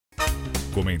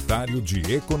Comentário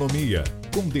de Economia,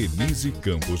 com Denise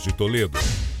Campos de Toledo.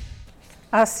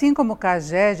 Assim como o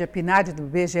CAGED, a PNAD do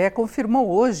IBGE confirmou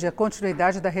hoje a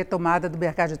continuidade da retomada do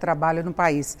mercado de trabalho no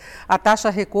país. A taxa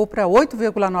recuou para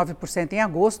 8,9% em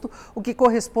agosto, o que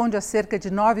corresponde a cerca de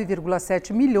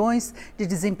 9,7 milhões de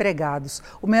desempregados,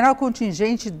 o menor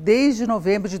contingente desde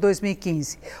novembro de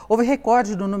 2015. Houve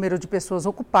recorde no número de pessoas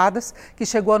ocupadas, que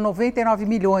chegou a 99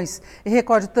 milhões, e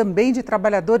recorde também de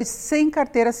trabalhadores sem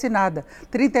carteira assinada,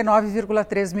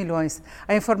 39,3 milhões.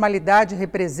 A informalidade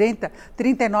representa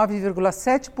 39,7%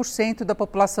 da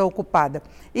população ocupada.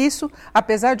 Isso,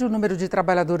 apesar de o número de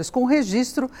trabalhadores com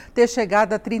registro ter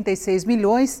chegado a 36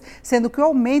 milhões, sendo que o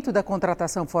aumento da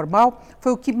contratação formal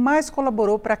foi o que mais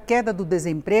colaborou para a queda do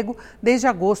desemprego desde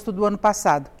agosto do ano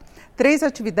passado. 3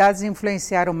 atividades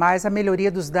influenciaram mais a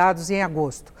melhoria dos dados em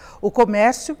agosto: o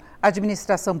comércio, a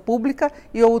administração pública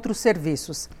e outros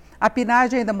serviços. A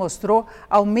PNAD ainda mostrou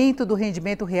aumento do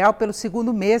rendimento real pelo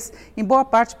segundo mês, em boa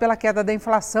parte pela queda da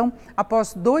inflação,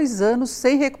 após 2 anos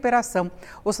sem recuperação.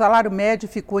 O salário médio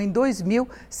ficou em R$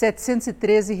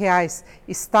 2.713,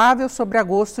 estável sobre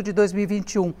agosto de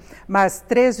 2021, mas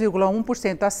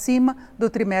 3,1% acima do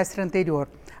trimestre anterior.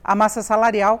 A massa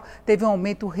salarial teve um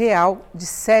aumento real de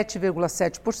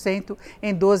 7,7%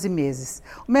 em 12 meses.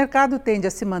 O mercado tende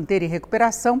a se manter em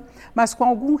recuperação, mas com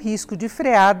algum risco de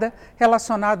freada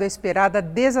relacionado à esperada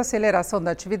desaceleração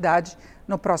da atividade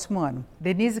no próximo ano.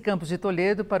 Denise Campos de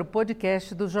Toledo para o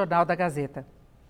podcast do Jornal da Gazeta.